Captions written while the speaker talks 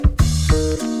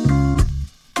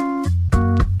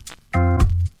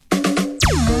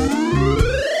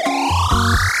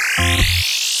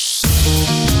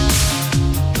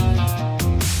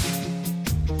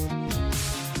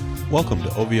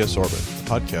OVS Orbit, a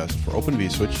podcast for Open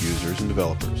vSwitch users and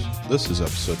developers. This is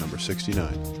episode number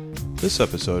 69. This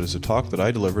episode is a talk that I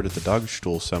delivered at the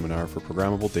Dagstuhl Seminar for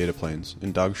Programmable Data Planes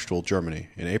in Dagstuhl, Germany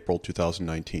in April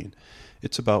 2019.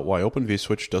 It's about why Open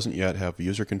vSwitch doesn't yet have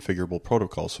user-configurable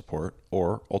protocol support,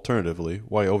 or, alternatively,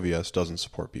 why OVS doesn't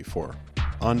support P4.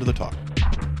 On to the talk.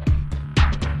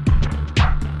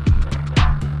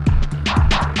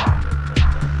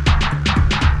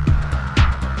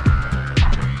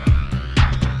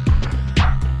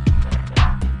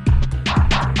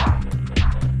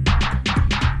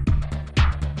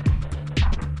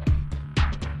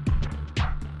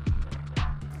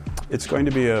 It's going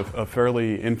to be a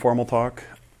fairly informal talk.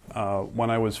 When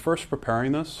I was first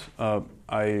preparing this,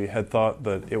 I had thought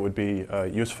that it would be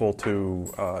useful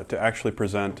to actually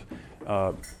present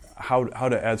how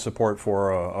to add support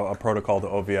for a protocol to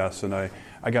OVS, and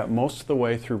I got most of the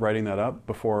way through writing that up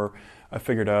before I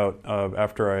figured out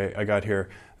after I got here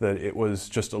that it was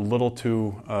just a little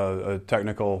too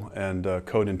technical and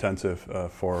code intensive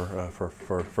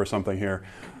for something here.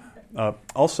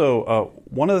 Also,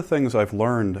 one of the things I've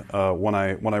learned when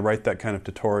I write that kind of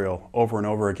tutorial over and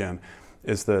over again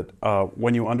is that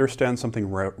when you understand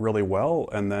something really well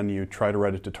and then you try to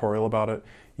write a tutorial about it,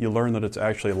 you learn that it's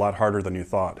actually a lot harder than you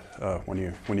thought when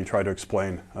you try to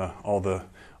explain all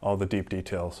the deep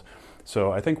details.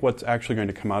 So I think what's actually going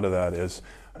to come out of that is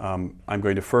I'm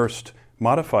going to first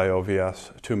modify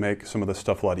OVS to make some of this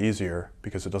stuff a lot easier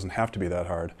because it doesn't have to be that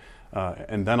hard.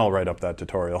 And then I'll write up that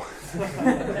tutorial.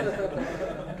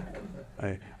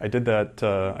 I did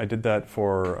that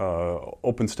for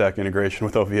OpenStack integration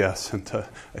with OVS, and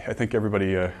I think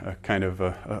everybody kind of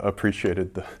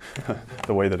appreciated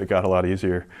the way that it got a lot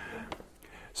easier.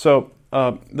 So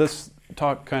this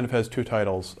talk kind of has two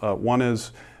titles. One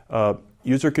is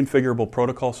user configurable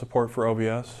protocol support for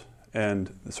OVS,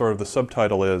 and sort of the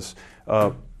subtitle is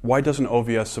why doesn't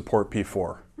OVS support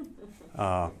P4?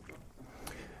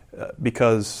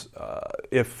 Because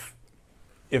if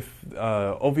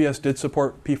OVS did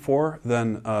support P4,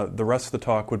 then the rest of the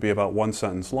talk would be about one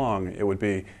sentence long. It would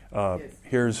be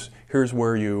here's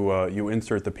where you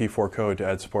insert the P4 code to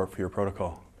add support for your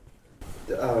protocol.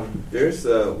 There's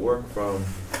work from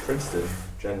Princeton,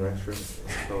 Jen Rexford,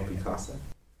 called Picasa.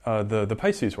 The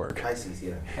Pisces work. Pisces,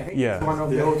 yeah. Yeah. One of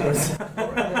the authors.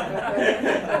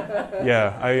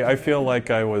 Yeah, I feel like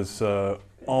I was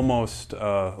almost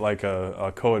like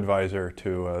a co-advisor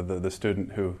to the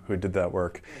student who did that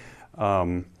work.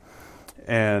 And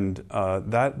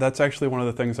that's actually one of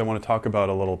the things I want to talk about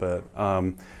a little bit.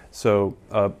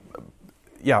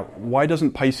 Why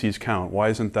doesn't Pisces count? Why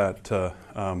isn't that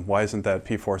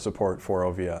P4 support for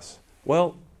OVS?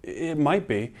 Well, it might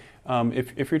be.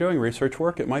 If you're doing research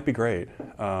work, it might be great.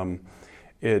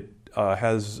 It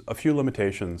has a few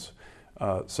limitations.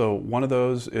 So one of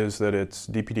those is that it's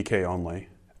DPDK only.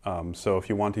 So if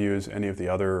you want to use any of the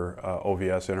other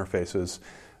OVS interfaces,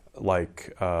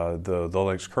 like the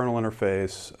Linux kernel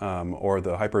interface or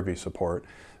the Hyper-V support,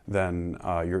 then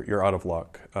you're out of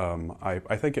luck.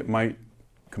 I think it might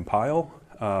compile,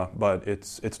 but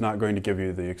it's not going to give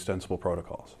you the extensible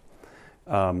protocols.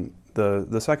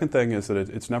 The second thing is that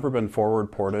it's never been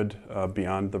forward ported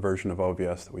beyond the version of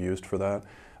OVS that we used for that.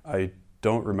 I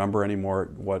don't remember anymore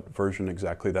what version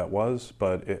exactly that was,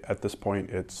 but at this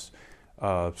point it's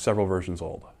several versions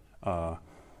old.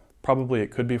 Probably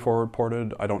it could be forward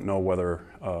ported. I don't know whether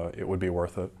it would be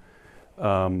worth it.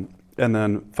 And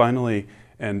then finally,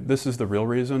 and this is the real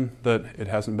reason that it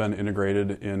hasn't been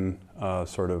integrated in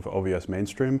sort of OVS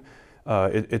mainstream,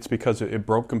 it's because it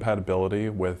broke compatibility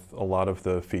with a lot of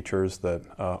the features that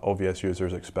OVS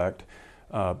users expect.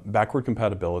 Backward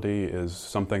compatibility is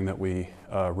something that we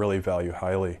really value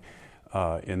highly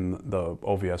in the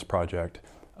OVS project.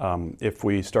 If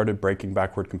we started breaking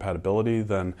backward compatibility,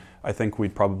 then I think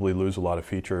we'd probably lose a lot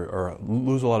of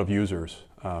users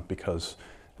because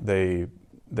they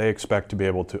expect to be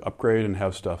able to upgrade and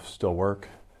have stuff still work.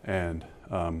 And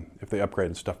if they upgrade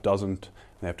and stuff doesn't,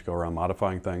 they have to go around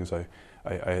modifying things. I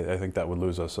think that would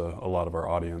lose us a lot of our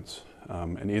audience.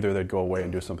 And either they'd go away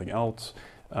and do something else,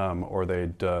 or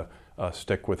they'd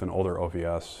stick with an older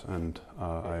OVS. And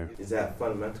Is that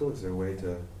fundamental? Is there a way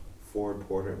to forward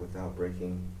port it without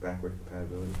breaking backward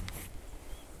compatibility?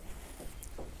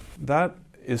 That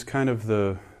is kind of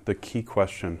the key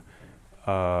question.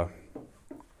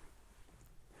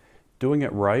 Doing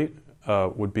it right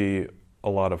would be a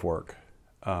lot of work.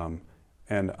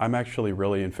 And I'm actually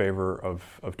really in favor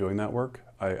of doing that work.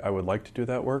 I would like to do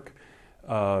that work.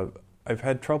 I've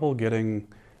had trouble getting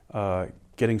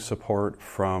support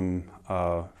from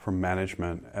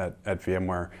management at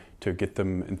VMware to get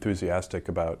them enthusiastic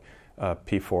about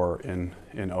P4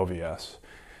 in OVS.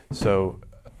 So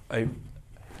I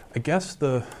guess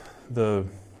the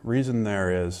reason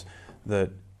there is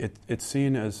that it's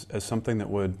seen as something that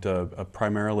would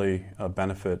primarily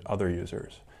benefit other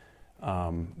users.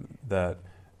 And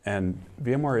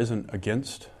VMware isn't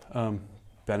against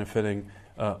benefiting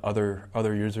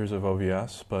other users of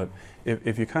OVS, but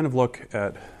if you kind of look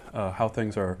at how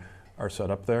things are set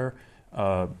up there,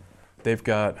 they've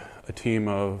got a team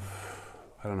of,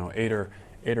 I don't know, 8 or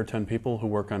 10 people who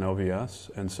work on OVS,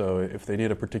 and so if they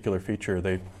need a particular feature,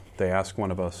 they ask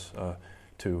one of us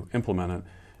to implement it.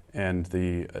 And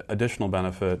the additional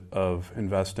benefit of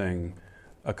investing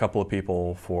a couple of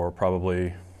people for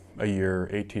probably a year,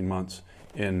 18 months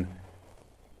in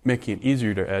making it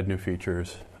easier to add new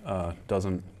features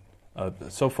doesn't,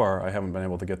 so far I haven't been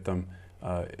able to get them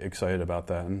excited about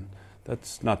that. And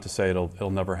that's not to say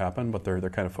it'll never happen, but they're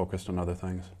kind of focused on other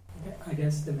things. I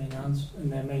guess the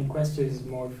main question is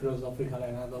more philosophical,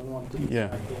 and I don't want to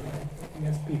distract you. I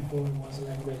guess P4 was a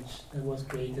language that was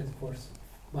created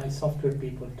by software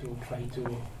people to try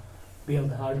to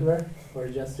build hardware, or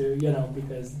just to,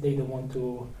 because they don't want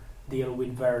to deal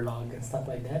with Verilog and stuff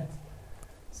like that.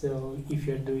 So if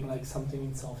you're doing like something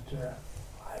in software,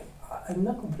 I'm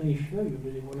not completely sure you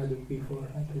really want to do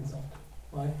P4 like in software.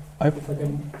 Why? You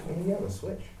have a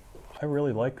switch. I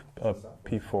really like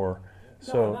P4.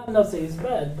 No, I'm not saying it's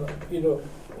bad, but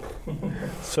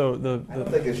So I don't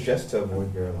think it's just to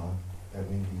avoid Verilog. That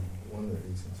may be one of the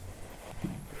reasons.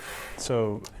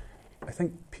 So I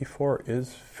think P4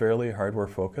 is fairly hardware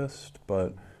focused,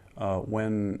 but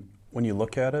when you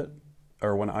look at it,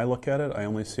 or when I look at it, I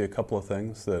only see a couple of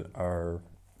things that are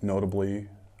notably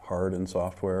hard in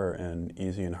software and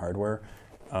easy in hardware.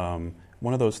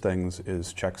 One of those things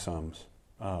is checksums.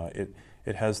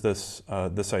 It has this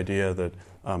idea that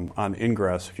on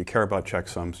ingress, if you care about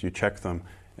checksums, you check them,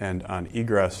 and on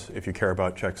egress, if you care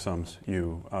about checksums,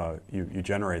 you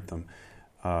generate them.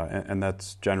 And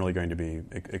that's generally going to be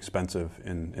expensive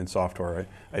in software.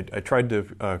 I tried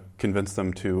to convince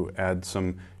them to add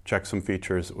some checksum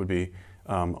features that would be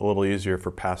a little easier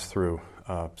for pass-through,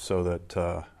 so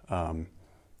that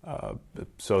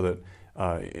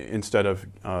instead of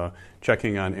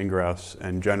checking on ingress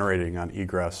and generating on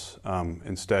egress,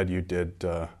 instead you did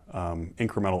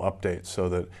incremental updates, so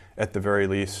that at the very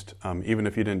least, even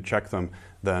if you didn't check them,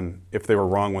 then if they were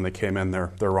wrong when they came in,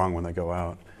 they're wrong when they go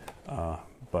out.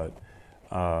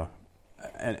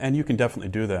 And you can definitely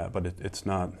do that, but it's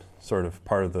not sort of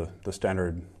part of the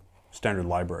standard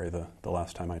library the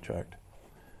last time I checked.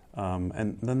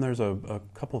 And then there's a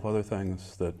couple of other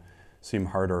things that seem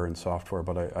harder in software,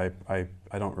 but I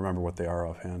don't remember what they are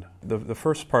offhand. The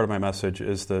first part of my message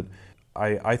is that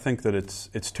I think that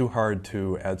it's too hard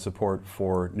to add support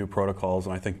for new protocols,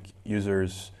 and I think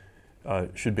users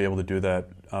should be able to do that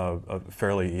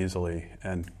fairly easily.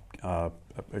 And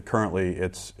currently,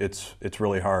 it's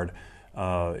really hard.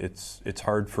 It's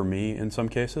hard for me in some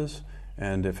cases,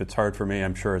 and if it's hard for me,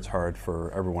 I'm sure it's hard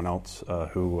for everyone else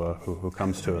who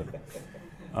comes to it.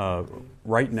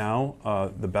 Right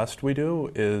now, the best we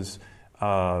do is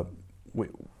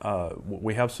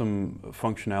we have some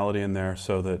functionality in there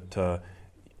so that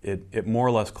it more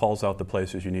or less calls out the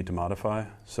places you need to modify,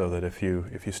 so that if you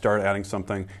start adding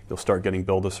something, you'll start getting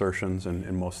build assertions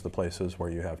in most of the places where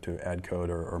you have to add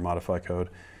code or modify code,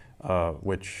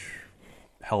 which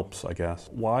helps, I guess.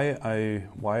 Why I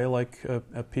like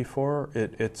P4?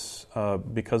 It's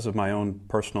because of my own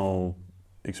personal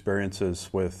experiences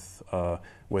with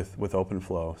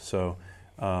OpenFlow. So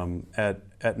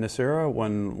at Nicira,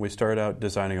 when we started out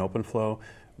designing OpenFlow,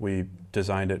 we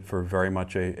designed it for very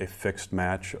much a fixed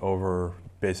match over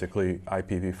basically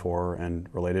IPv4 and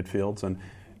related fields, and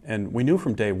we knew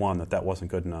from day one that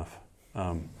wasn't good enough.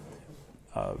 I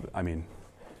mean,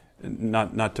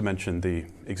 not to mention the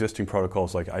existing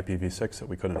protocols like IPv6 that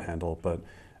we couldn't handle, but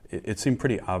it seemed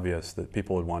pretty obvious that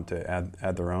people would want to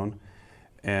add their own.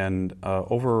 And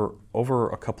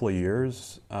over a couple of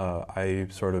years, I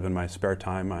sort of in my spare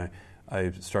time,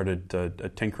 I started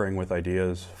tinkering with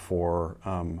ideas for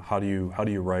how do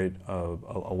you write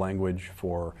a language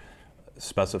for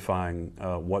specifying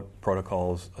what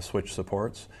protocols a switch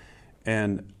supports,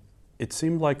 and it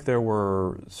seemed like there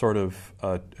were sort of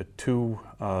two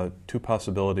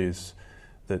possibilities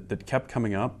that kept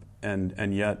coming up,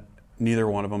 and yet neither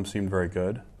one of them seemed very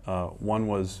good. One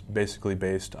was basically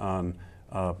based on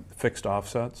fixed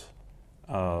offsets,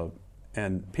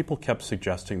 and people kept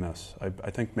suggesting this. I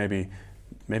think maybe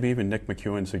even Nick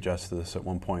McEwen suggested this at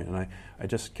one point, and I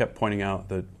just kept pointing out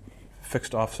that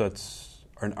fixed offsets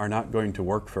are not going to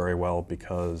work very well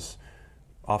because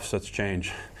offsets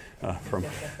change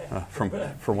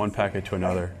from one packet to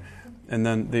another. And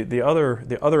then the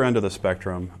other end of the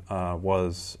spectrum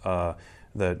was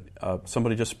that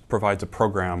somebody just provides a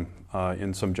program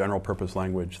in some general purpose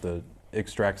language that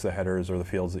extracts the headers or the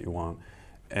fields that you want.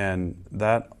 And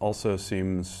that also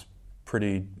seems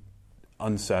pretty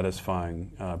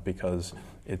unsatisfying because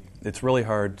it's really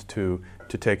hard to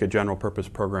take a general purpose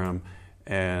program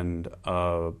and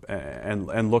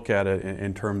look at it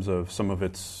in terms of some of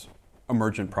its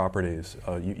emergent properties.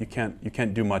 You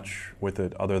can't do much with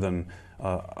it other than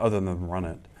run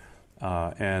it.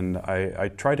 And I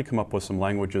tried to come up with some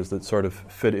languages that sort of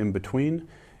fit in between.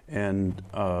 And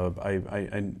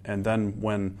and then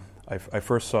when I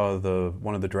first saw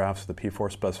one of the drafts of the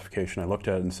P4 specification, I looked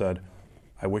at it and said,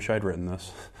 I wish I'd written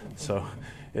this. So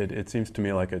it seems to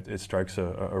me like it strikes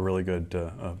a really good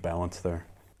balance there.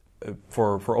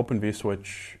 For Open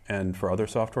vSwitch and for other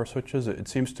software switches, it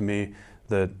seems to me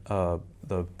that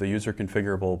the user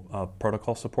configurable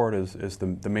protocol support is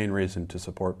the main reason to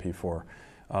support P4.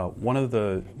 One of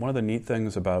the neat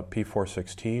things about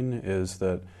P4.16 is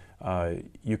that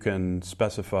you can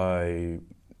specify.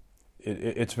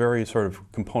 It's very sort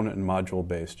of component and module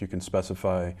based. You can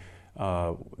specify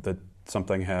that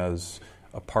something has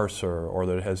a parser, or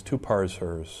that it has two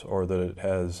parsers, or that it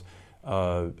has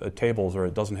tables, or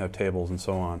it doesn't have tables, and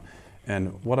so on.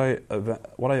 And what I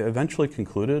eventually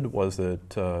concluded was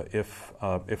that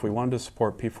if we wanted to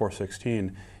support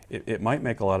P4.16, it might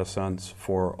make a lot of sense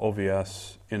for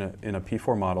OVS in a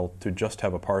P4 model to just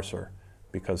have a parser,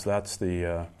 because that's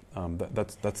the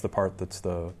part that's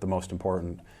the most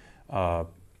important. The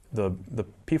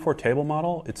P4 table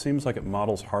model, it seems like it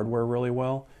models hardware really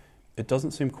well. It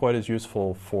doesn't seem quite as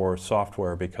useful for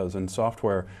software, because in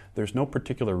software there's no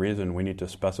particular reason we need to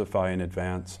specify in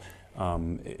advance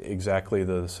exactly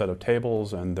the set of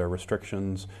tables and their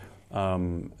restrictions.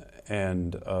 Actually,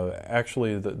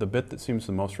 the bit that seems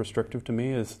the most restrictive to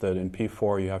me is that in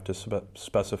P4 you have to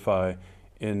specify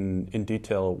in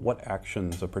detail what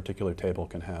actions a particular table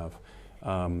can have.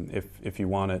 If you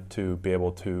want it to be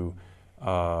able to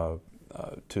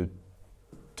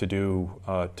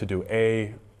do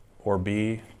A or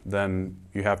B, then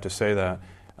you have to say that.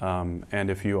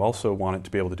 And if you also want it to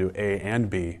be able to do A and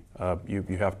B,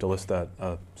 you have to list that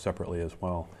separately as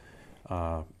well.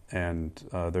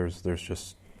 There's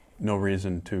just no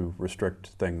reason to restrict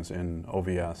things in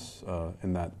OVS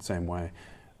in that same way.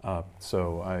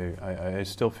 So I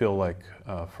still feel like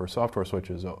for software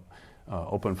switches,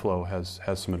 OpenFlow has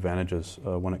some advantages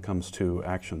when it comes to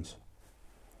actions.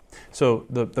 So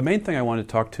the main thing I want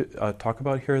to talk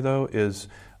about here, though, is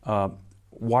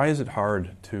why is it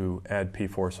hard to add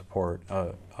P4 support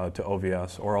to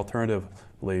OVS, or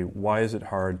alternatively, why is it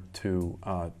hard to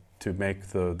make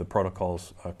the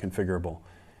protocols configurable?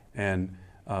 And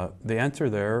the answer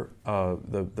there,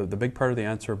 the big part of the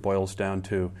answer boils down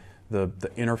to the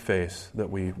interface that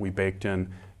we baked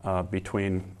in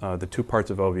between the two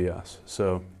parts of OVS.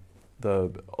 So the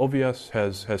OVS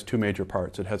has two major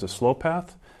parts. It has a slow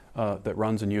path that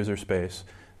runs in user space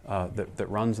that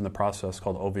runs in the process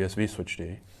called OVS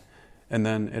vSwitchD, and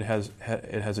then it has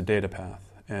a data path.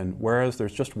 And whereas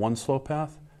there's just one slow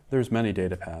path, there's many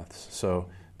data paths. So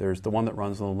there's the one that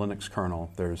runs in the Linux kernel.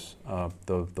 There's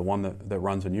the one that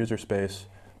runs in user space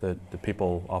that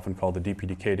people often call the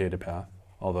DPDK data path,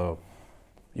 although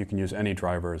you can use any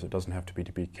drivers. It doesn't have to be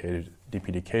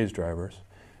DPDK's drivers.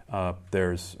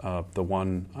 There's the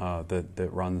one that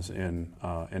runs in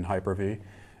Hyper-V,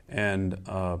 and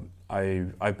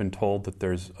I've been told that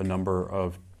there's a number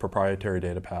of proprietary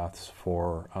data paths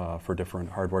for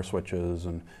different hardware switches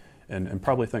and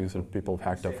probably things that people have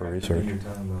hacked up for research. You're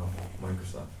talking about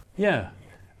Microsoft. Yeah.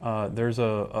 There's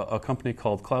a company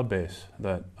called Cloudbase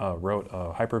that wrote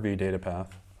a Hyper-V data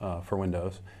path for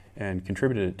Windows and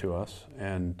contributed it to us,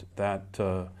 and that's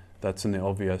in the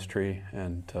OVS tree,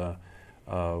 and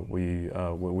we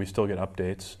still get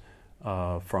updates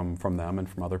from them and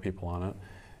from other people on it.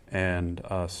 And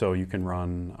so you can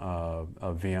run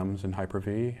VMs in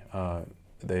Hyper-V.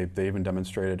 They even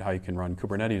demonstrated how you can run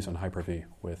Kubernetes on Hyper-V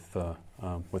with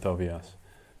OVS.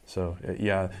 So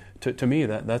yeah, to me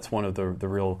that's one of the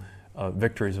real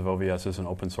victories of OVS as an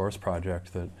open source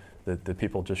project, that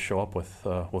people just show up with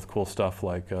cool stuff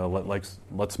like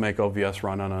let's make OVS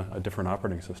run on a different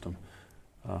operating system.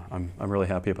 I'm really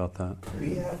happy about that.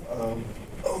 We have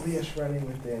OVS running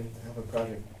within. I have a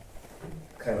project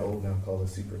kind of old now called a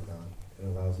SuperCloud. It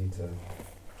allows you to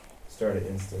start an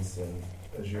instance in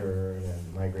Azure and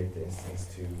then migrate the instance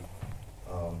to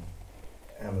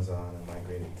Amazon and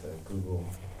migrate it to Google,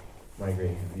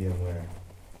 migrate it to VMware.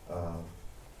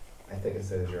 I think I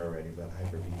said Azure already, but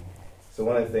Hyper-V. So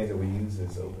one of the things that we use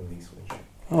is Open vSwitch.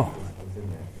 Oh.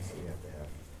 Within that, so we have to have,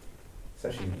 it's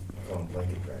actually we call them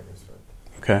blanket drivers, but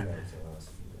Okay. drivers allow us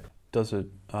to do that.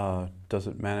 Does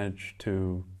it manage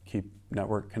to keep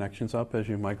network connections up as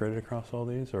you migrate across all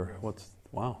these, or what's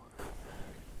wow?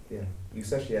 Yeah, you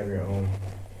essentially have your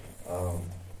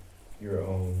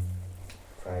own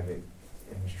private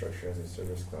infrastructure as a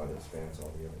service cloud that spans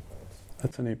all the other clouds.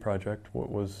 That's a neat project. What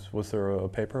was there a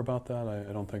paper about that?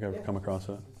 I don't think I've come across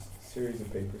it. Series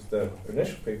of papers. The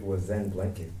initial paper was Zen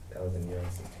Blanket. That was in Europe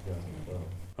since 2012.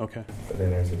 Okay. But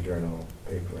then there's a journal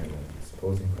paper and a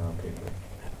Supposing Cloud paper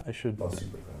I should called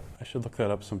SuperCloud. I should look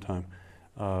that up sometime.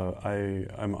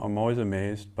 I'm always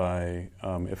amazed by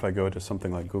if I go to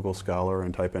something like Google Scholar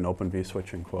and type in Open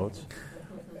vSwitch in quotes.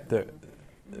 There's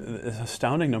an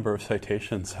astounding number of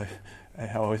citations. I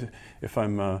always, if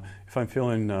I'm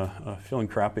feeling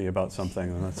crappy about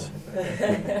something, then that's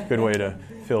a good way to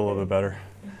feel a little bit better.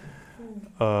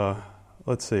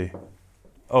 Let's see.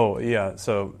 Oh yeah.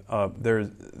 So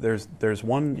there's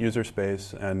one user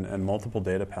space and multiple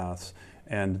data paths,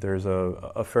 and there's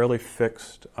a fairly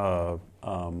fixed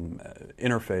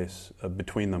interface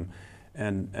between them,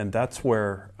 and that's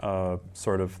where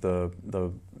sort of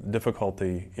the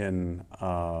difficulty in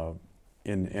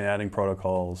adding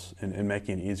protocols and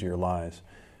making it easier lies,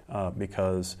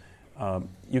 because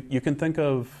you can think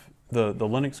of the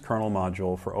Linux kernel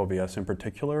module for OVS in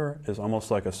particular is almost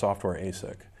like a software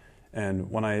ASIC. And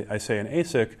when I say an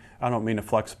ASIC, I don't mean a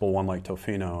flexible one like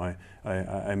Tofino.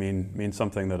 I mean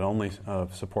something that only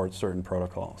supports certain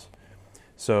protocols.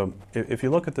 So if you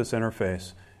look at this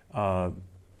interface,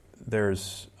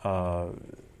 there's a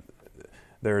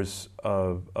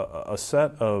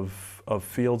set of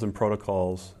fields and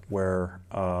protocols where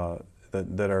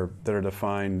that are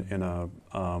defined in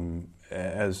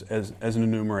as an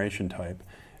enumeration type.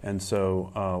 And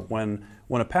so when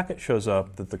a packet shows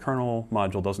up that the kernel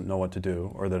module doesn't know what to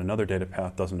do, or that another data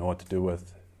path doesn't know what to do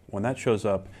with, when that shows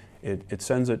up, it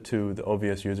sends it to the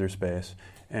OVS user space,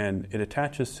 and it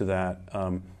attaches to that,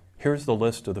 here's the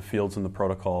list of the fields and the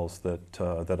protocols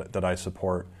that I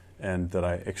support and that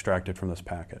I extracted from this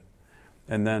packet.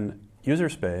 And then user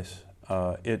space,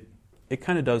 it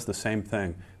kind of does the same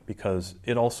thing, because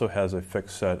it also has a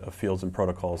fixed set of fields and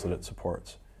protocols that it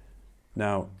supports.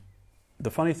 Now,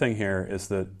 the funny thing here is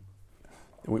that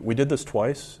we did this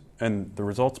twice, and the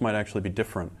results might actually be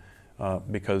different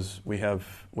because we have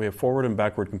forward and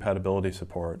backward compatibility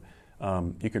support.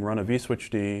 You can run a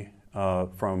vSwitchD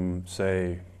from,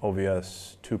 say,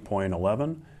 OVS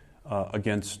 2.11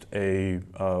 against a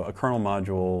kernel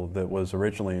module that was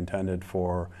originally intended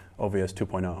for OVS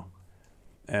 2.0.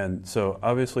 And so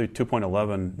obviously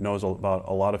 2.11 knows about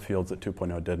a lot of fields that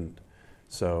 2.0 didn't.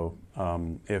 So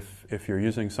if you're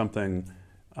using something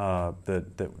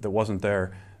that wasn't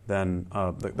there, then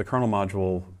the kernel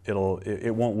module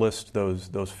it won't list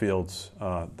those fields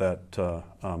that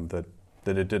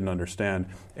it didn't understand,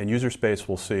 and user space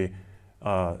will see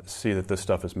that this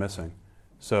stuff is missing.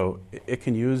 So it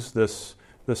can use this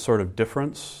sort of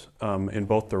difference in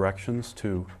both directions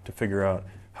to figure out,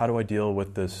 how do I deal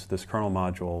with this kernel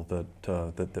module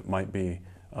that might be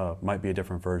a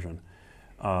different version,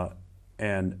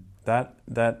 and that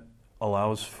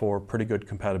allows for pretty good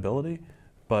compatibility,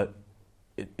 but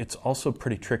it's also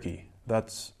pretty tricky.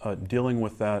 That's dealing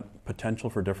with that potential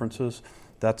for differences.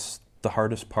 That's the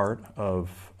hardest part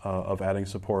of adding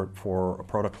support for a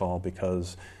protocol,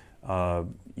 because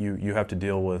you have to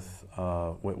deal with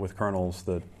kernels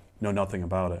that know nothing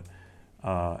about it.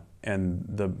 And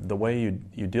the way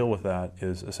you deal with that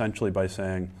is essentially by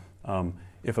saying,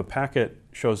 if a packet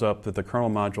shows up that the kernel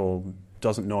module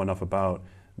doesn't know enough about,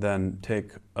 then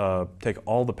take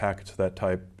all the packets of that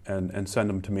type and send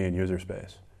them to me in user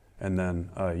space, and then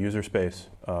user space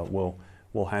will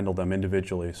handle them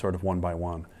individually, sort of one by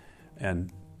one,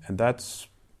 and that's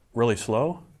really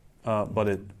slow, but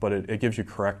it gives you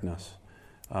correctness.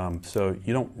 So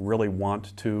you don't really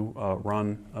want to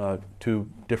run two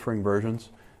differing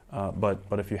versions, but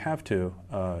if you have to,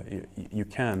 you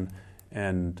can,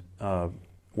 and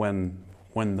when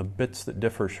the bits that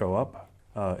differ show up,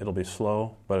 it'll be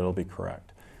slow, but it'll be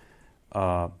correct.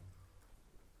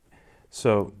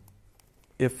 So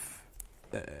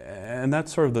and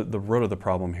that's sort of the root of the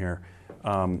problem here.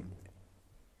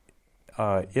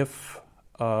 If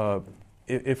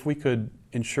we could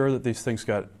ensure that these things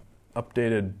got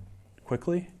updated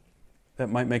quickly, that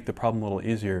might make the problem a little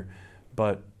easier.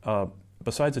 But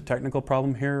besides a technical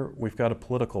problem here, we've got a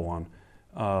political one.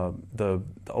 The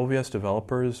OVS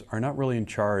developers are not really in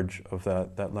charge of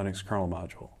that Linux kernel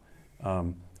module.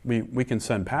 We can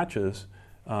send patches,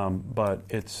 but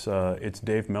it's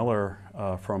Dave Miller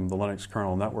from the Linux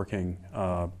kernel networking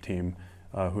team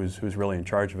who's really in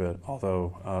charge of it.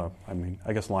 Although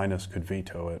I guess Linus could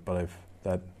veto it, but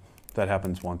that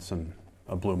happens once in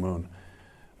a blue moon.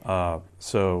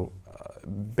 So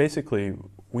basically,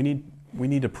 we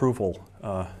need approval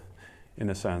in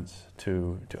a sense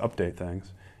to update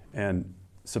things. And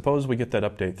suppose we get that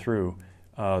update through.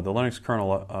 The Linux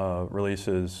kernel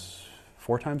releases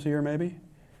 4 times a year, maybe.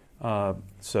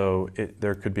 So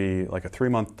there could be like a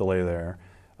 3-month delay there.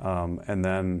 And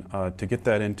then to get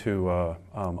that into a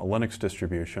Linux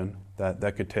distribution,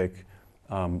 that could take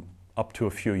up to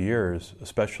a few years,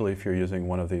 especially if you're using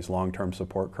one of these long-term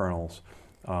support kernels.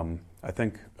 I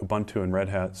think Ubuntu and Red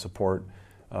Hat support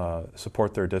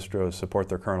their distros, support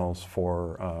their kernels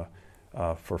for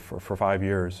 5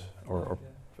 years or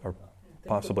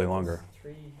possibly longer.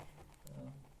 3 years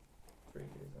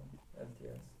on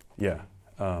LTS. Yeah,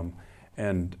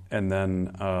 and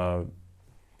then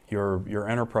your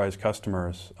enterprise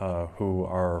customers, who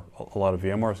are a lot of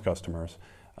VMware's customers,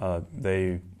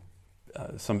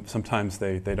 sometimes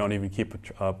they don't even keep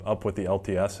up with the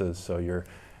LTSs, so you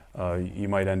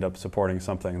might end up supporting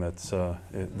something that's a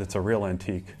real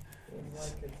antique.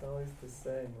 It's like it's always the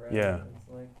same, right? Yeah.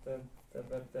 It's like the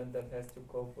web then that has to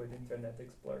cope with Internet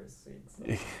Explorer 6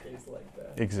 and things like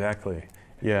that. Exactly.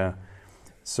 Yeah.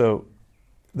 So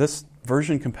this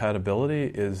version compatibility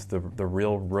is the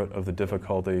real root of the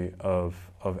difficulty of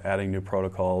adding new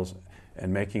protocols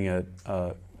and making it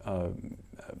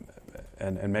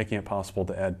and making it possible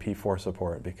to add P4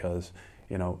 support, because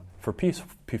for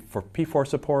P4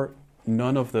 support,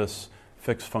 none of this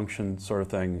fixed function sort of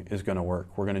thing is going to work.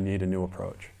 We're going to need a new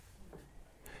approach.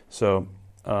 So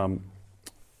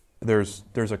there's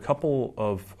a couple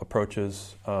of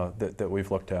approaches that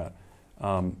we've looked at.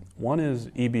 One is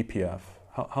eBPF.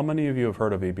 How many of you have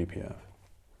heard of eBPF?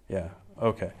 Yeah.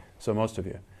 Okay. So most of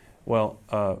you. Well,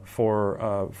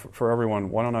 for everyone,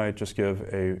 why don't I just give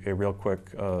a real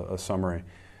quick a summary.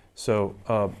 So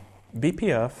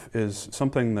BPF is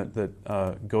something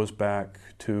that goes back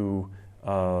to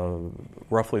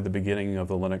roughly the beginning of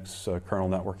the Linux kernel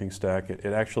networking stack. It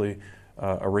actually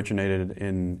originated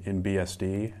in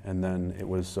BSD, and then it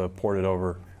was ported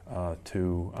over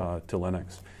to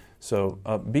Linux. So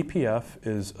BPF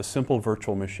is a simple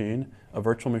virtual machine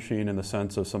in the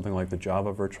sense of something like the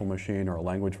Java virtual machine or a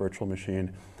language virtual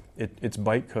machine. It's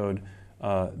bytecode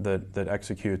that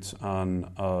executes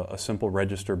on a simple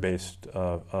register-based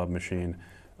machine.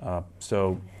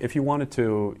 So if you wanted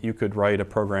to, you could write a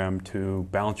program to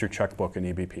balance your checkbook in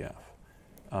eBPF.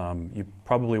 You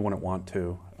probably wouldn't want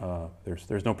to.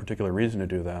 There's no particular reason to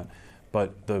do that.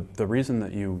 But the reason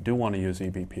that you do want to use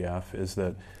eBPF is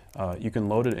that you can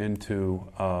load it into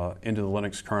the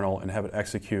Linux kernel and have it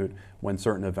execute when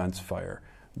certain events fire.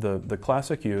 The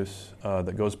classic use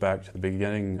that goes back to the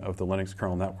beginning of the Linux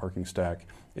kernel networking stack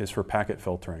is for packet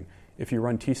filtering. If you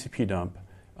run TCP dump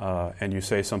and you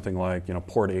say something like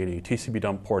port 80, TCP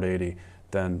dump port 80,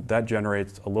 then that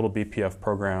generates a little BPF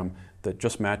program that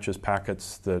just matches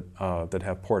packets that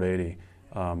have port 80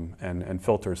 and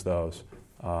filters those.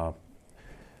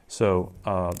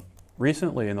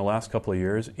 Recently, in the last couple of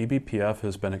years, eBPF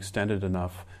has been extended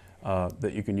enough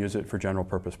that you can use it for general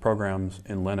purpose programs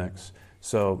in Linux.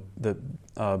 So the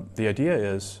idea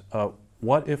is,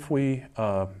 what if we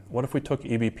took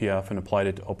eBPF and applied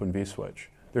it to Open vSwitch?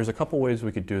 There's a couple ways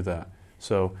we could do that.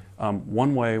 So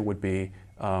one way would be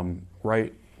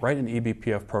write an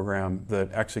eBPF program that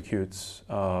executes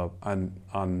on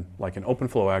like an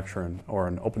OpenFlow action or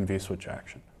an Open vSwitch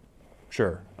action.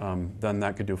 Sure, then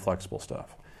that could do flexible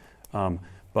stuff.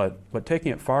 But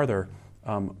taking it farther,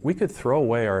 we could throw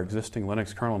away our existing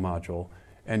Linux kernel module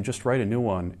and just write a new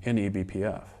one in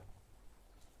eBPF.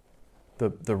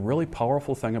 The really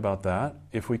powerful thing about that,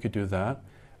 if we could do that,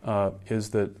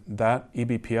 is that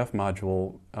eBPF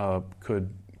module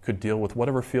could deal with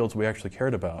whatever fields we actually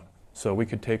cared about. So we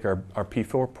could take our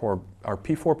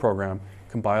P4 program,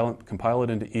 compile it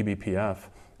into eBPF,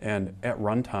 and at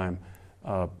runtime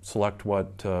select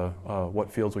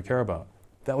what fields we care about.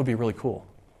 That would be really cool.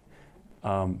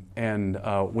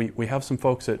 We have some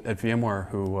folks at VMware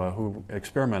who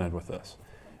experimented with this,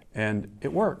 and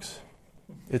it works.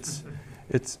 It's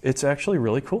actually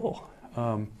really cool.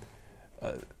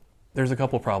 There's a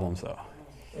couple problems though.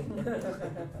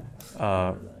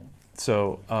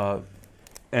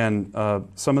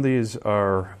 Some of these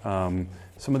are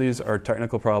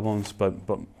technical problems, but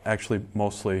actually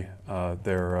mostly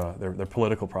they're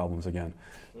political problems again.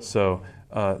 So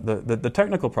the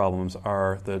technical problems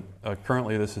are that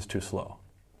currently this is too slow.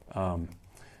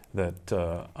 that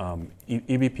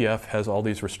eBPF has all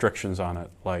these restrictions on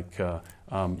it, like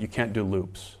you can't do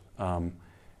loops.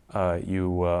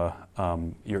 You're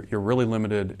really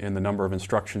limited in the number of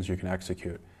instructions you can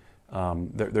execute.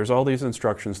 There's all these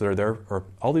instructions that are there, or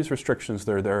all these restrictions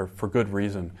that are there for good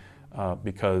reason,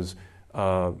 because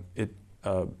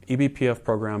eBPF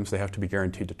programs, they have to be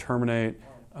guaranteed to terminate.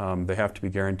 They have to be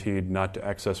guaranteed not to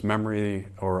access memory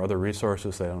or other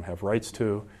resources they don't have rights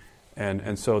to.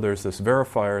 And so there's this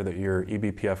verifier that your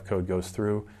eBPF code goes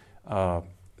through. The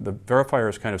verifier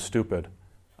is kind of stupid.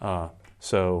 It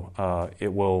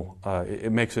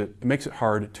makes it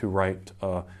hard to write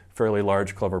fairly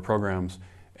large, clever programs.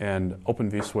 And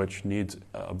Open vSwitch needs,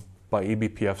 by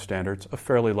eBPF standards, a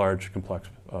fairly large, complex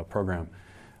program.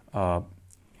 I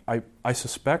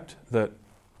suspect that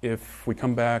if we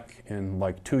come back in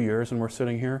like 2 years and we're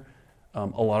sitting here, a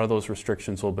lot of those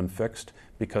restrictions will have been fixed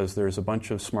because there's a bunch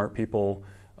of smart people,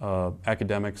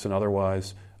 academics and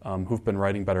otherwise, who've been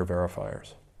writing better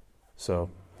verifiers. So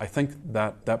I think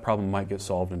that problem might get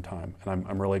solved in time, and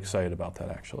I'm really excited about that,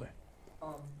 actually.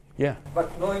 Yeah.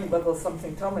 But knowing whether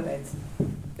something terminates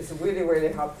is a really,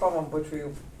 really hard problem, which we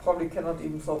probably cannot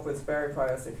even solve with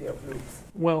verifiers if you have loops.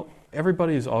 Well,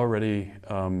 everybody's already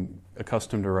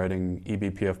accustomed to writing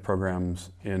eBPF programs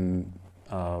in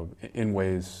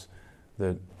ways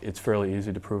that it's fairly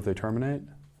easy to prove they terminate.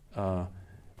 But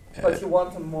you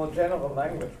want a more general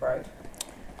language, right?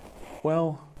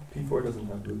 Well, P4 doesn't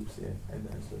have loops yet, and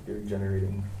so if you're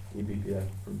generating eBPF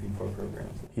from P4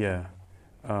 programs. Yeah.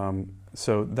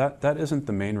 So that isn't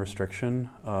the main restriction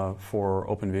for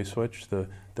Open vSwitch.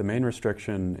 The main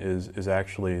restriction is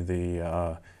actually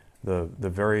the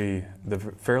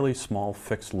fairly small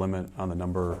fixed limit on the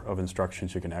number of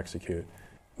instructions you can execute.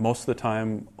 Most of the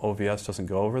time, OVS doesn't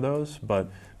go over those, but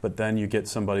then you get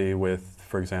somebody with,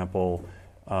 for example,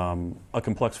 a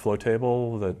complex flow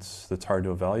table that's hard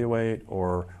to evaluate,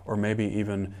 or maybe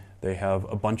even they have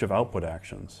a bunch of output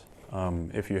actions.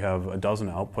 If you have a dozen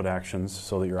output actions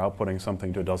so that you're outputting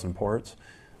something to a dozen ports,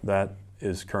 that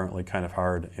is currently kind of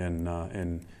hard in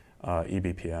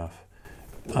eBPF.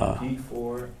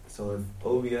 P4, so if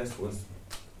OVS was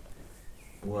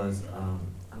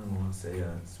I don't want to say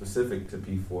specific to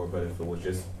P4, but if it was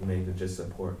just made to just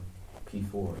support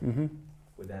P4,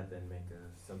 would that then make a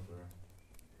simpler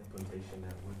implementation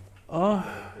that would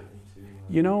fit into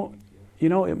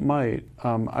it might.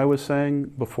 I was saying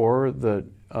before that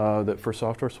for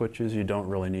software switches you don't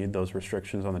really need those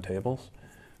restrictions on the tables,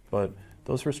 but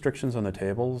those restrictions on the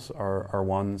tables are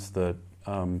ones that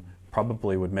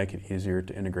probably would make it easier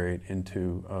to integrate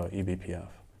into eBPF.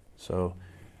 So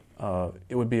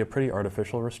it would be a pretty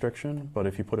artificial restriction, but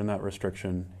if you put in that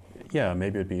restriction, yeah,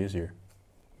 maybe it'd be easier.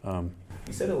 You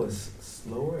said it was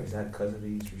slower. Is that because of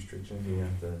these restrictions? You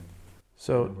have to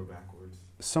number backwards.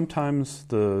 Sometimes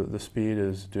the speed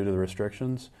is due to the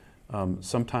restrictions.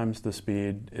 Sometimes the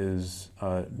speed is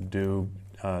due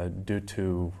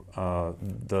to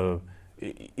the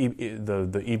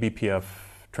eBPF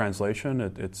translation.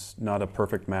 It's not a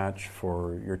perfect match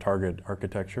for your target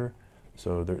architecture,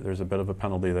 so there's a bit of a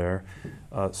penalty there.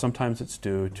 Sometimes it's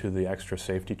due to the extra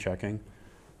safety checking.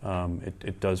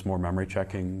 It does more memory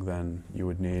checking than you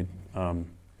would need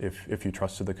if you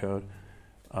trusted the code.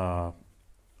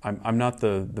 I'm not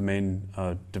the main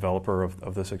developer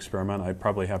of this experiment. I'd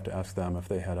probably have to ask them if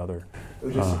they had other. It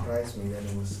would just surprise me that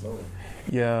it was slower.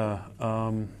 Yeah.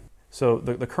 So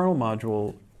the kernel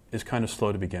module is kind of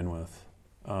slow to begin with.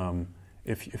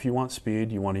 If you want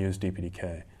speed, you want to use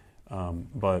DPDK.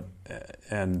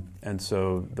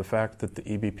 So the fact that the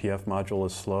eBPF module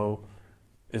is slow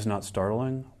is not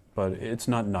startling, but it's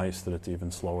not nice that it's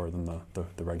even slower than the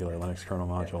regular Linux kernel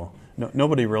module.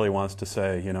 Nobody really wants to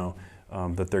say,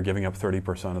 that they're giving up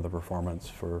 30% of the performance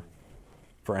for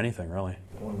anything, really.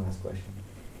 One last question.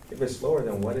 If it's slower,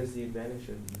 then what is the advantage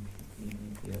of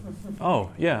eBPF?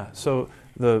 Oh, yeah. So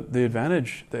the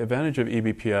advantage of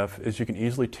eBPF is you can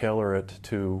easily tailor it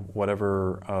to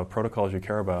whatever protocols you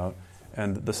care about.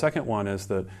 And the second one is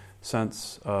that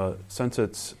since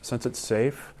it's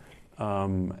safe,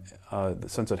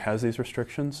 since it has these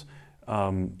restrictions,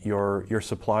 your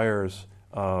suppliers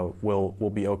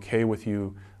will be okay with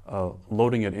you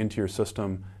loading it into your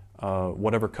system,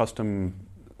 whatever custom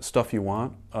stuff you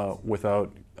want,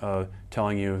 without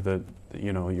telling you that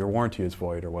your warranty is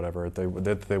void or whatever.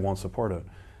 They won't support it.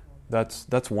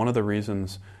 That's one of the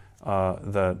reasons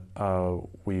that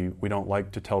we don't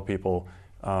like to tell people,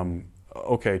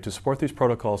 okay, to support these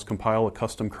protocols, compile a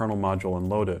custom kernel module and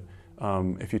load it.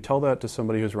 If you tell that to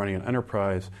somebody who's running an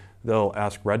enterprise, they'll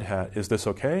ask Red Hat, is this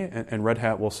okay? And Red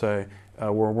Hat will say,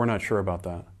 we're not sure about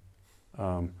that.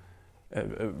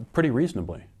 Pretty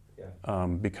reasonably.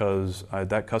 because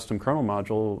that custom kernel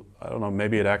module, I don't know,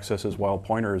 maybe it accesses wild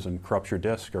pointers and corrupts your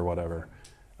disk or whatever.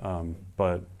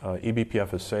 But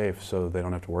eBPF is safe, so they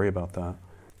don't have to worry about that.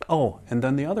 Oh, and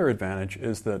then the other advantage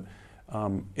is that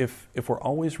if we're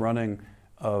always running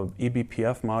a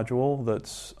eBPF module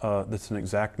that's an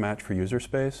exact match for user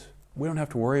space, we don't have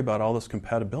to worry about all this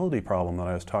compatibility problem that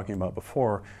I was talking about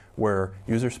before, where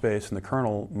user space and the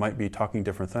kernel might be talking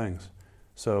different things.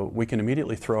 So we can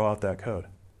immediately throw out that code.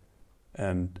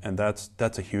 And that's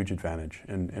a huge advantage,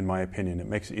 in my opinion. It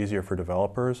makes it easier for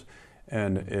developers,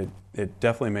 and it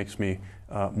definitely makes me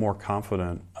more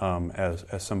confident as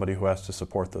somebody who has to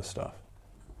support this stuff.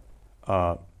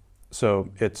 So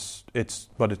it's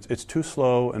too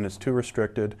slow and it's too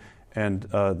restricted. And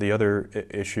the other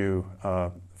issue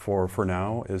for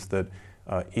now is that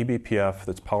eBPF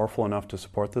that's powerful enough to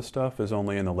support this stuff is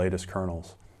only in the latest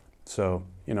kernels. So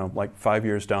like 5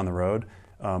 years down the road,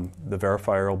 the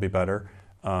verifier will be better,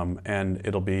 and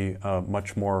it'll be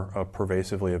much more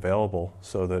pervasively available,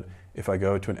 so that if I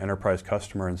go to an enterprise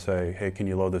customer and say, hey, can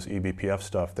you load this eBPF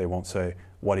stuff, they won't say,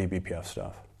 what eBPF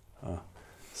stuff?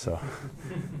 So,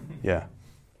 yeah.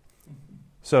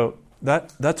 So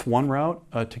that's one route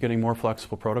to getting more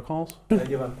flexible protocols. I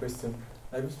have one question.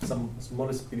 I have some small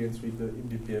experience with the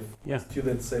eBPF. Yeah.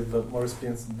 Students have more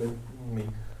experience than me.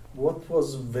 What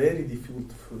was very difficult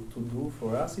to do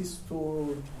for us is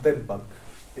to debug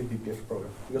a BPF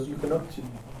program, because you cannot,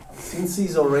 since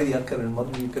it's already a kernel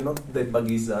module, you cannot debug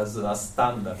it as a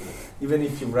standard. Even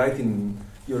if you write in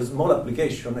your small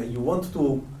application, you want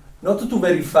to not to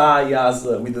verify as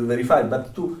with the verifier,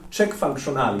 but to check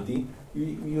functionality.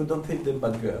 You don't have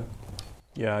debug.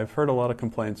 Yeah, I've heard a lot of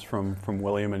complaints from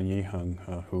William and Yihung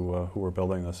who were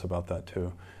building this about that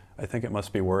too. I think it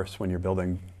must be worse when you're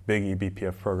building big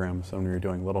eBPF programs than when you're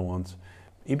doing little ones.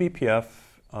 eBPF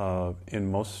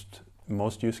in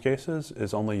most use cases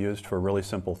is only used for really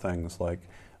simple things like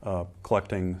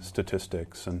collecting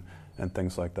statistics and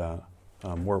things like that.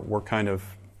 We're kind of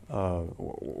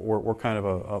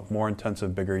a more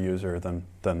intensive, bigger user than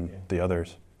the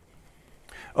others.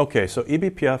 Okay, so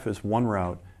eBPF is one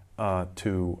route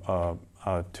to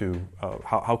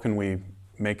how can we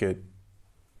make it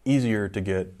easier to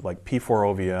get like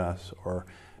P4 OVS or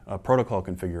protocol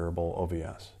configurable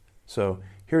OVS. So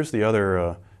here's the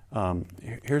other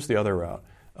route.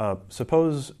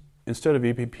 Suppose instead of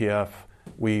eBPF,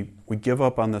 we give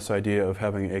up on this idea of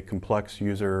having a complex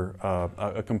user,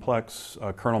 a complex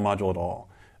kernel module at all.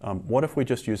 What if we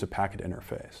just use a packet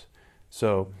interface?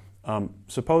 So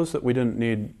suppose that we didn't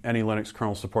need any Linux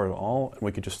kernel support at all, and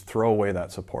we could just throw away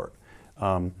that support.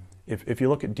 If you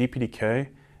look at DPDK,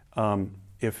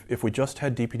 if we just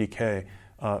had DPDK,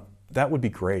 that would be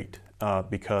great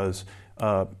because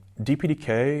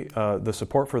DPDK, the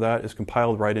support for that is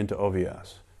compiled right into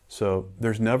OVS. So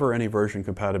there's never any version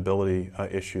compatibility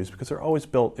issues because they're always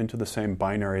built into the same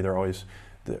binary. They're always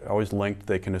linked.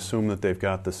 They can assume that they've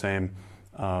got the same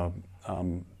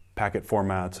packet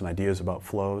formats and ideas about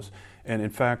flows. And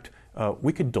in fact,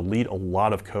 we could delete a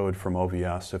lot of code from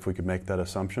OVS if we could make that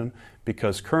assumption,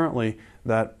 because currently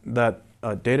that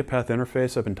data path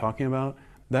interface I've been talking about,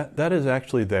 that is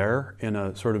actually there in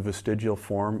a sort of vestigial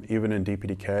form, even in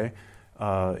DPDK,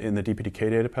 in the DPDK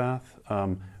data path.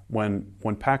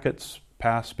 When packets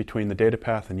pass between the data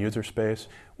path and user space,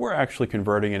 we're actually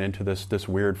converting it into this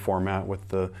weird format with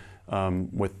the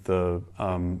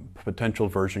potential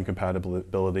version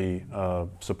compatibility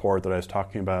support that I was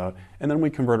talking about, and then we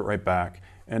convert it right back.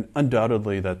 And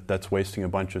undoubtedly, that's wasting a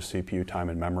bunch of CPU time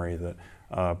and memory. That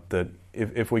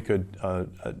if we could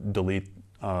delete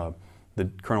the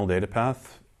kernel data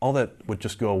path, all that would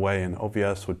just go away, and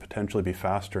OVS would potentially be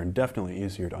faster and definitely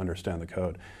easier to understand the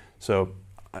code. So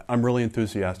I'm really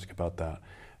enthusiastic about that.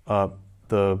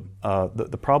 The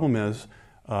problem is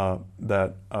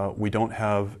that we don't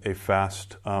have a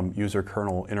fast user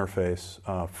kernel interface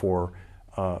for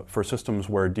systems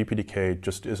where DPDK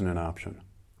just isn't an option.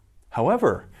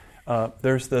 However,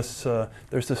 there's this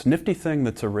nifty thing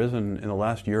that's arisen in the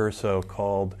last year or so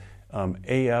called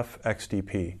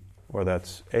AF_XDP, or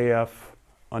that's AF_XDP.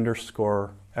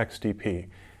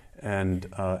 And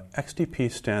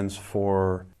XDP stands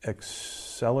for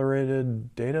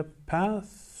Accelerated Data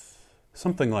Path,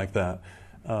 something like that.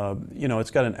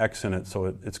 It's got an X in it,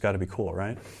 so it's got to be cool,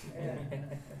 right?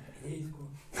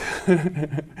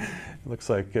 Looks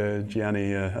like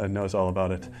Gianni knows all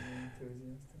about it.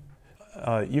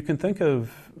 You can think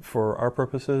of, for our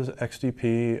purposes,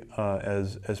 XDP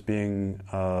as being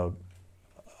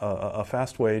a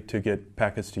fast way to get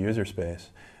packets to user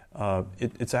space.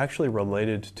 It's actually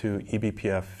related to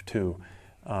eBPF too.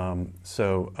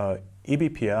 So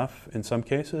eBPF, in some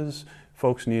cases,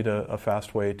 folks need a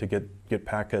fast way to get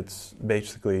packets,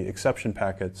 basically exception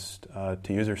packets,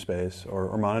 to user space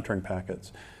or monitoring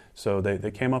packets. So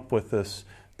they came up with this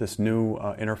new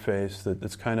interface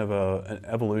that's kind of an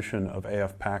evolution of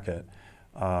AF packet.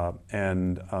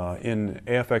 And in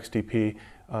AFXDP,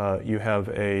 you have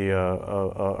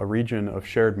a region of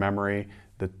shared memory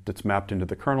that's mapped into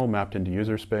the kernel, mapped into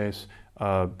user space.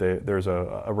 There's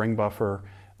a ring buffer.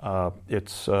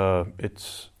 It's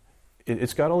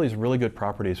got all these really good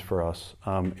properties for us.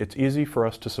 It's easy for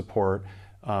us to support.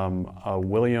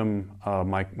 William,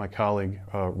 my colleague,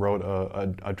 wrote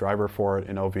a driver for it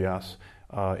in OVS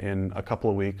in a couple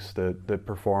of weeks that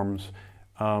performs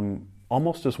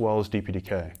almost as well as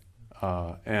DPDK,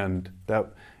 and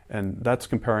that's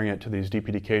comparing it to these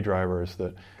DPDK drivers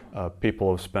that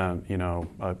people have spent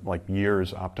like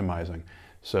years optimizing.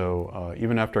 So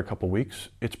even after a couple of weeks,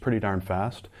 it's pretty darn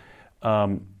fast.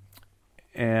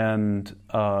 And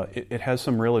it has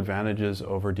some real advantages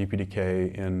over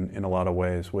DPDK in a lot of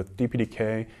ways. With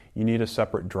DPDK, you need a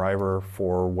separate driver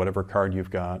for whatever card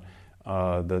you've got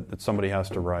that somebody has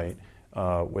to write.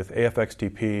 With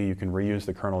AFXDP, you can reuse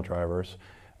the kernel drivers.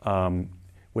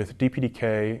 With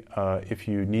DPDK, if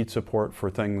you need support for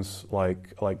things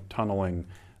like tunneling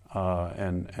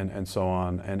and so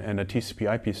on, and a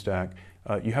TCP/IP stack,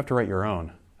 you have to write your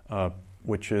own.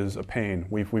 Which is a pain.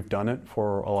 We've done it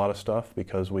for a lot of stuff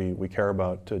because we care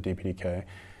about DPDK,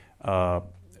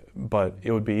 but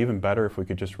it would be even better if we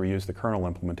could just reuse the kernel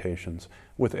implementations.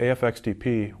 With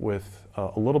AFXDP, with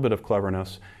a little bit of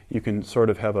cleverness, you can sort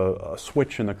of have a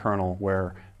switch in the kernel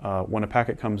where when a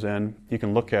packet comes in, you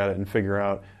can look at it and figure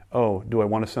out, oh, do I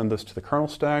want to send this to the kernel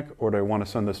stack or do I want to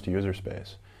send this to user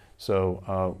space?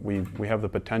 So we have the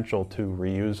potential to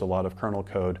reuse a lot of kernel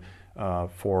code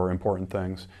for important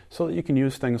things, so that you can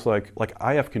use things like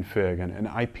ifconfig and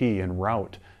IP and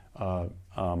route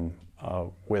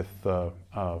with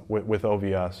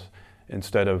OVS.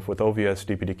 Instead of with OVS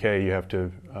DPDK, you have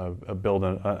to build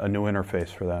a new interface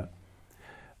for that.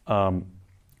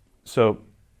 So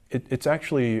it's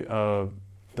actually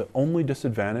the only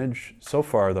disadvantage so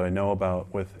far that I know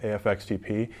about with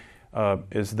AFXDP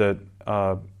is that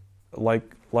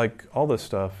like all this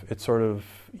stuff, it's sort of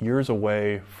years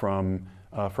away from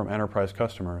enterprise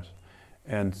customers.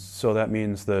 And so that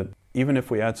means that even if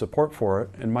we add support for it,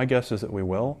 and my guess is that we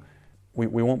will, we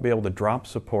won't be able to drop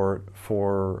support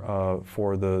for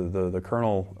the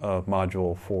kernel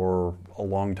module for a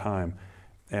long time.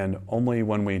 And only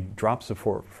when we drop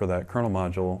support for that kernel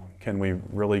module can we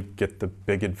really get the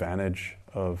big advantage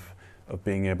of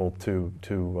being able to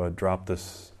drop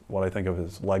this, what I think of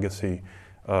as legacy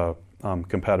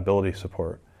compatibility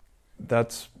support.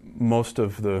 That's most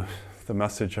of the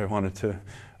message I wanted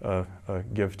to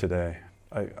give today.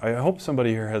 I hope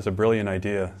somebody here has a brilliant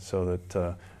idea so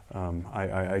that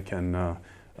I can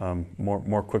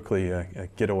more quickly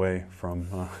get away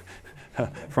from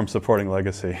from supporting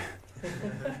legacy.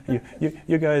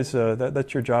 You guys,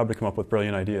 that's your job to come up with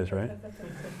brilliant ideas, right?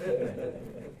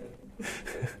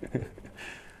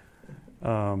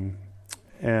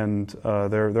 And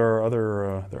there are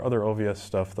other OVS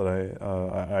stuff that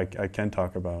I can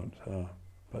talk about,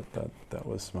 but that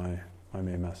was my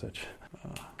main message.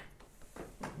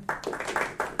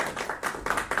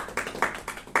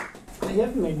 I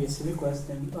have maybe a silly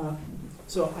question.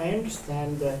 So I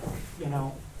understand that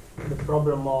the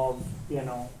problem of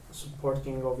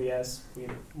supporting OVS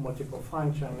with multiple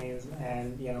functions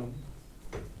and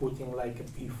putting like a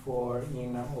P4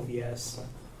 in OVS.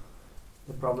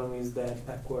 The problem is that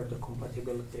backward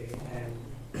compatibility, and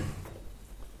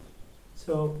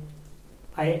so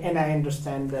I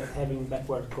understand that having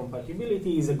backward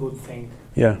compatibility is a good thing.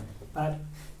 Yeah. But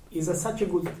is it such a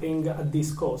good thing at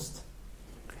this cost?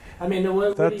 I mean,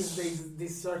 what is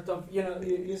this sort of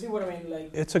you see what I mean? Like,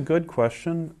 it's a good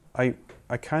question. I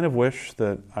kind of wish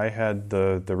that I had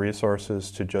the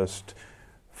resources to just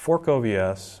fork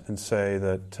OVS and say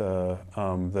that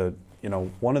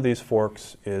one of these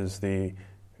forks is the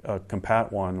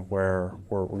compat one, where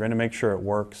we're going to make sure it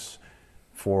works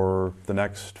for the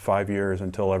next 5 years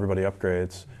until everybody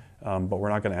upgrades, but we're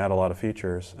not going to add a lot of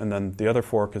features. And then the other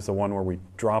fork is the one where we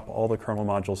drop all the kernel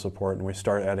module support and we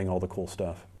start adding all the cool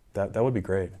stuff. That would be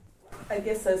great. I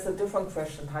guess there's a different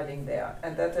question hiding there,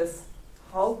 and that is,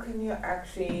 how can you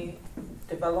actually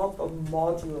develop a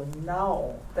module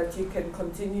now that you can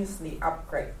continuously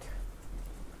upgrade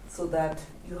so that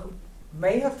you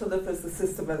may have to live with the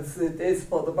system as it is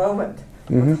for the moment,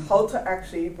 Mm-hmm. but how to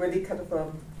actually really kind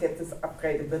of get this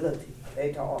upgradability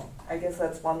later on? I guess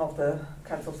that's one of the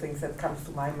kinds of things that comes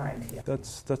to my mind here.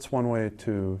 That's one way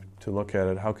to look at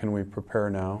it. How can we prepare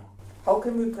now? how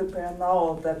can we prepare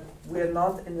now that we're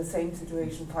not in the same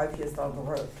situation 5 years down the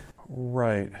road?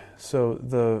 Right.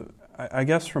 So I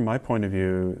guess from my point of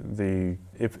view,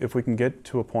 if we can get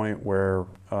to a point where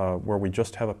we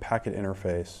just have a packet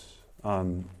interface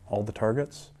on all the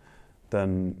targets,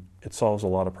 then it solves a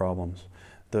lot of problems.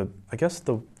 I guess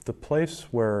the place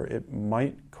where it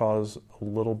might cause a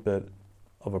little bit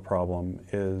of a problem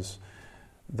is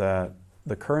that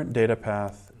the current data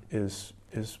path is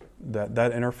that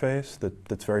interface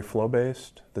that's very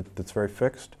flow-based, that's very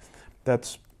fixed.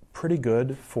 That's pretty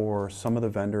good for some of the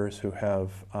vendors who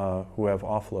have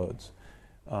offloads.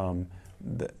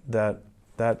 That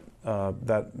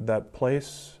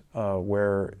place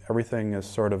where everything is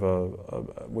sort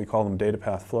of we call them data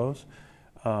path flows.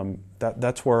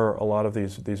 That's where a lot of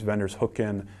these vendors hook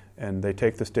in, and they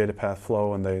take this data path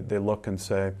flow and they look and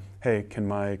say, hey, can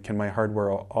my hardware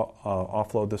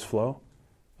offload this flow?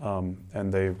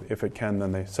 And if it can,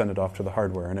 then they send it off to the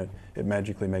hardware, and it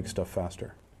magically makes stuff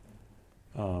faster.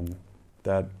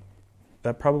 That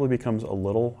probably becomes a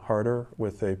little harder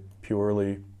with a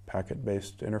purely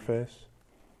packet-based interface.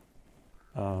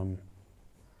 I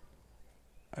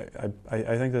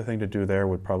think the thing to do there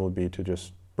would probably be to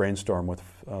just brainstorm with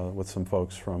some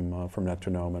folks from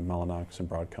Netronome and Mellanox and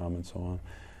Broadcom and so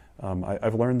on.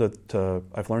 I've learned that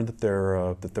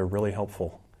they're really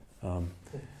helpful.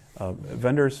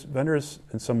 Vendors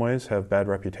in some ways have bad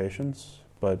reputations,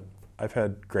 but I've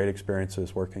had great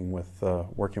experiences working with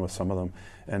some of them,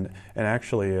 and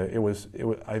actually I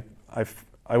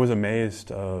was amazed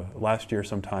last year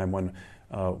sometime when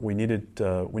we needed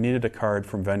a card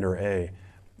from vendor A,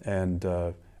 and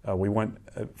we went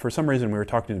for some reason we were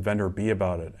talking to vendor B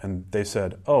about it, and they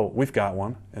said, "Oh, we've got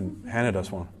one," and handed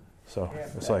us one. So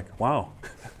it's like, wow.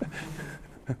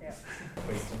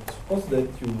 Suppose that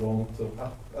you want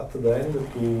at the end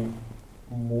to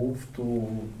move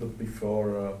to the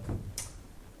before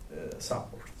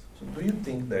support. So do you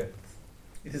think that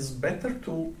it is better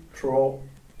to throw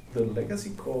the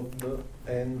legacy code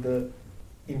and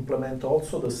implement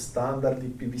also the standard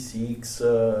IPv6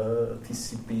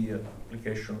 TCP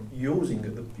application using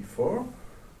the P4,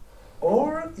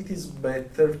 or it is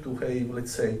better to have,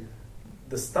 let's say,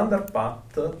 the standard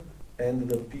path and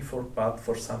the P4 path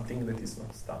for something that is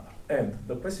not standard? And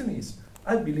the question is,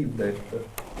 I believe that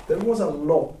there was a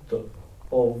lot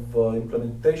of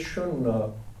implementation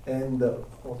and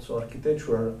also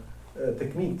architectural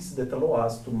techniques that allow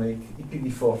us to make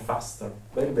IPv4 faster,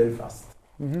 very, very fast.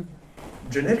 Mm-hmm.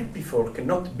 Generic P4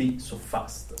 cannot be so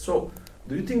fast. So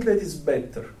do you think that it's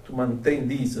better to maintain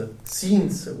this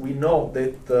since we know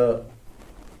that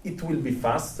it will be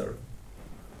faster?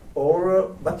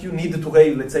 Or, but you need to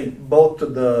have, let's say, both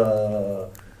the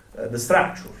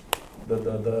structure,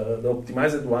 the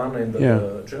optimized one and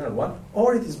the general one,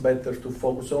 or it is better to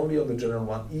focus only on the general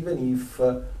one, even if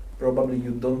probably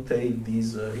you don't have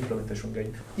this implementation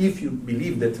gain, if you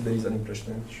believe that there is an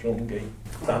implementation gain,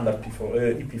 standard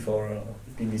P4, EP4,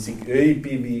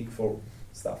 IPv4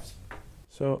 stuff.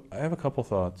 So I have a couple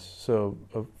thoughts. So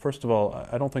first of all,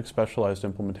 I don't think specialized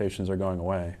implementations are going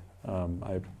away.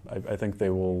 I think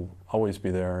they will always be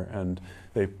there, and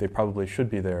they probably should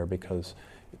be there because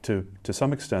to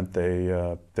some extent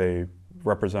they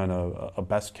represent a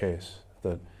best case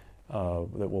that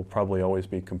we'll probably always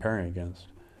be comparing against.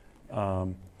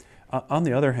 On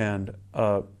the other hand,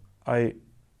 I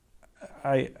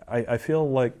feel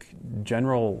like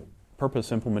general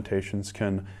purpose implementations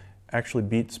can actually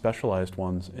beat specialized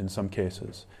ones in some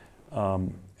cases,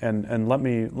 and let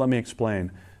me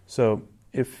explain. So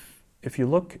if you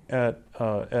look at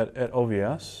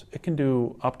OVS, it can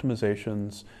do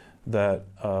optimizations that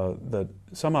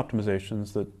some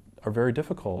optimizations that are very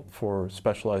difficult for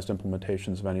specialized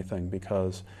implementations of anything,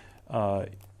 because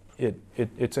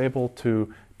it's able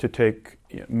to take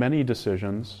many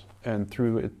decisions and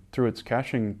through its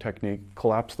caching technique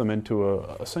collapse them into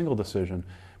a single decision.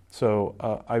 So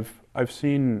I've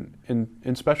seen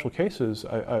in special cases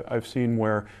I've seen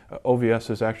where OVS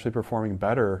is actually performing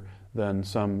better than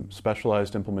some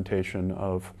specialized implementation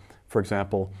of, for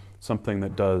example, something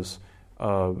that does.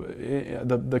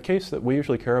 The case that we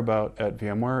usually care about at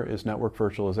VMware is network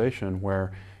virtualization,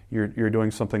 where you're doing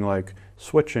something like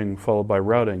switching followed by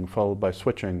routing followed by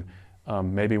switching,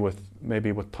 maybe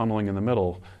with tunneling in the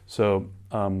middle. So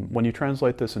when you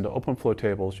translate this into OpenFlow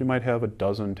tables, you might have a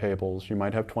dozen tables, you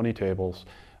might have 20 tables,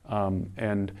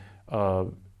 and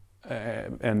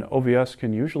OVS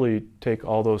can usually take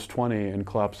all those 20 and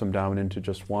collapse them down into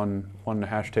just one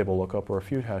hash table lookup or a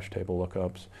few hash table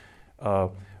lookups.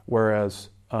 Whereas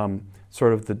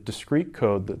sort of the discrete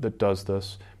code that does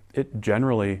this it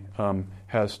generally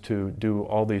has to do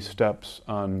all these steps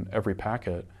on every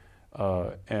packet,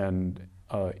 and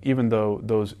even though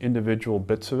those individual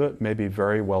bits of it may be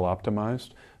very well optimized,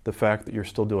 the fact that you're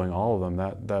still doing all of them,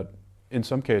 that in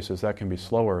some cases that can be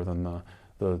slower than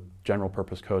the general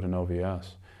purpose code in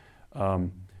OVS.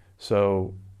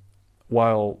 So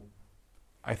while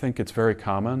I think it's very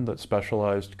common that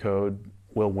specialized code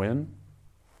will win,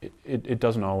 it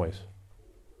doesn't always.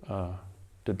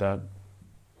 Did that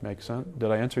make sense?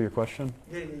 Did I answer your question?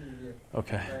 Yeah.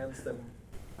 Okay. I understand.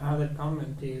 Another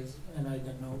comment is, and I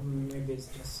don't know, maybe it's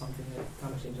just something that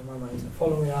comes into my mind.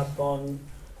 Following up on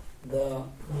the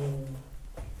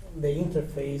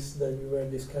interface that we were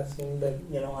discussing, that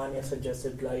Anya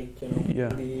suggested, like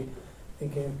the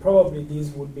thinking probably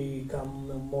these would become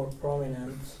more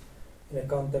prominent in a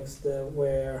context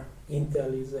where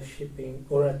Intel is shipping,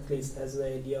 or at least has the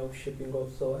idea of shipping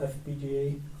also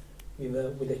FPGA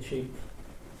with a chip,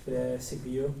 with a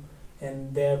CPU,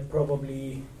 and they're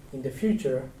probably in the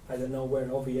future, I don't know where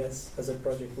OVS as a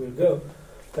project will go,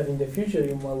 but in the future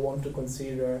you might want to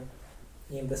consider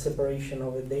in the separation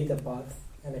of a data path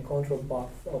and a control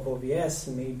path of OVS,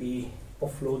 maybe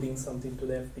offloading something to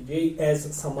the FPGA,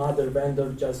 as some other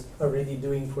vendor just already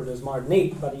doing for the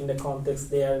SmartNIC, but in the context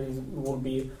there it will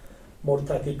be more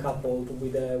tightly coupled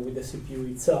with the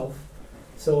CPU itself.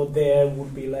 So there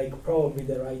would be like probably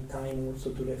the right time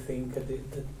also to rethink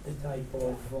the type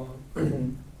of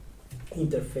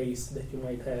interface that you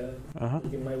might have,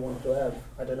 that you might want to have.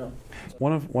 I don't know.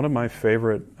 One of my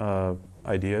favorite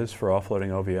ideas for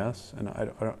offloading OVS,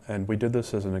 and we did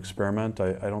this as an experiment.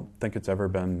 I don't think it's ever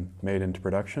been made into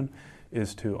production,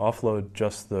 is to offload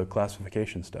just the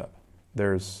classification step.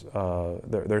 There's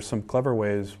some clever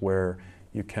ways where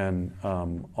you can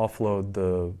offload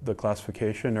the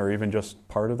classification, or even just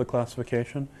part of the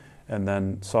classification, and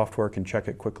then software can check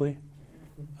it quickly.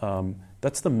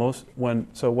 That's the most when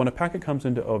a packet comes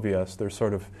into OVS, there's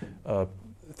sort of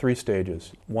 3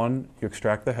 stages. 1, you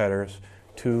extract the headers.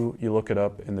 2, you look it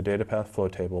up in the data path flow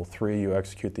table. 3, you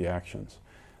execute the actions.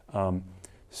 The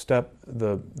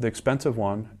expensive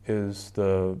one is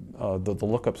the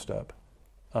lookup step.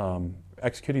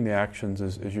 Executing the actions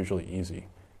is usually easy.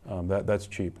 That's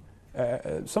cheap.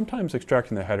 Sometimes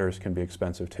extracting the headers can be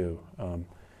expensive too,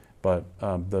 but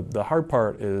the hard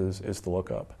part is the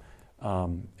lookup.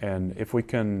 And if we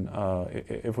can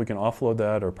offload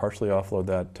that or partially offload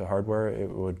that to hardware, it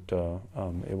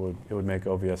would make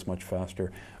OVS much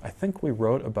faster. I think we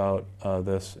wrote about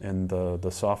this in the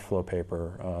SoftFlow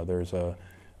paper. There's a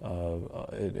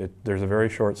very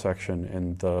short section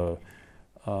in the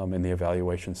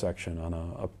evaluation section on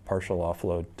a partial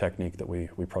offload technique that we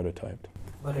prototyped.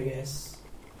 But I guess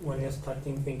when you're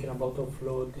thinking about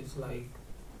offload, it's like,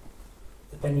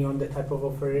 depending on the type of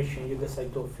operation you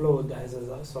decide to offload, has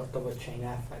a sort of a chain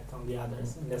effect on the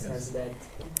others, in the sense that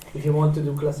if you want to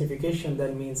do classification,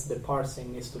 that means the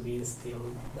parsing needs to be still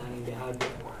done in the hardware.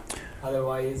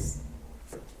 Otherwise,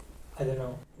 I don't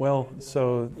know. Well,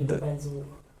 so it depends.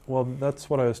 Well, that's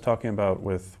what I was talking about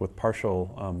with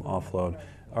partial offload.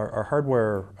 Our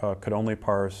hardware could only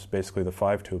parse basically the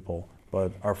 5-tuple,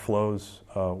 but our flows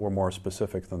were more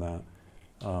specific than that.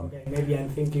 Okay, maybe I'm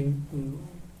thinking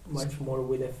much more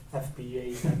with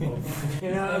FPGA type of,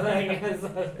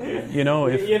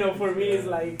 for me it's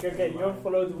like, okay, you're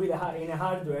followed with in a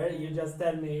hardware, you just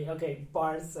tell me, okay,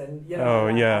 parse, and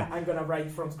I'm gonna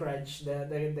write from scratch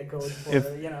the code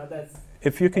for, that's.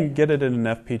 If you can get it in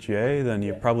an FPGA, then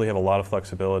you probably have a lot of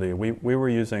flexibility. We were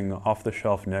using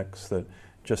off-the-shelf NICs that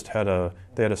just had a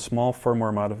small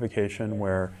firmware modification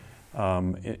where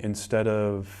instead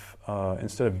of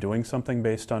doing something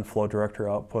based on flow director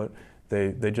output,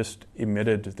 they just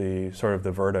emitted the sort of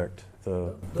the verdict.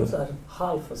 Those are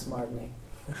half a SmartNIC.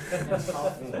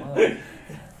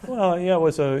 Well, yeah, it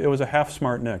was a half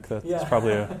SmartNIC. That's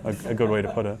probably a good way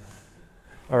to put it.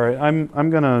 All right, I'm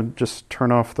gonna just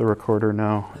turn off the recorder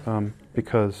now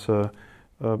because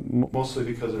mostly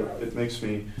because it makes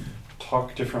me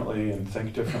talk differently and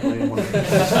think differently. I've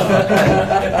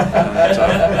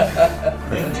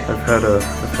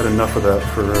had enough of that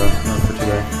for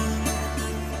today.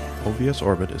 OVS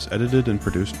Orbit is edited and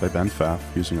produced by Ben Pfaff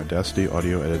using Audacity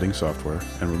audio editing software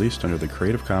and released under the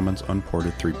Creative Commons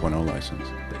Unported 3.0 license.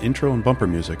 The intro and bumper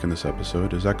music in this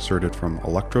episode is excerpted from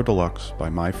Electro Deluxe by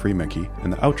My Free Mickey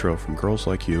and the outro from Girls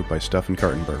Like You by Stefan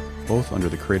Kartenberg, both under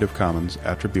the Creative Commons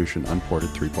Attribution Unported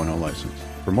 3.0 license.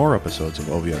 For more episodes of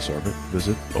OVS Orbit,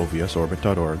 visit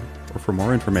ovsorbit.org, or for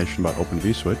more information about Open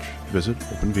vSwitch, visit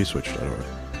openvswitch.org.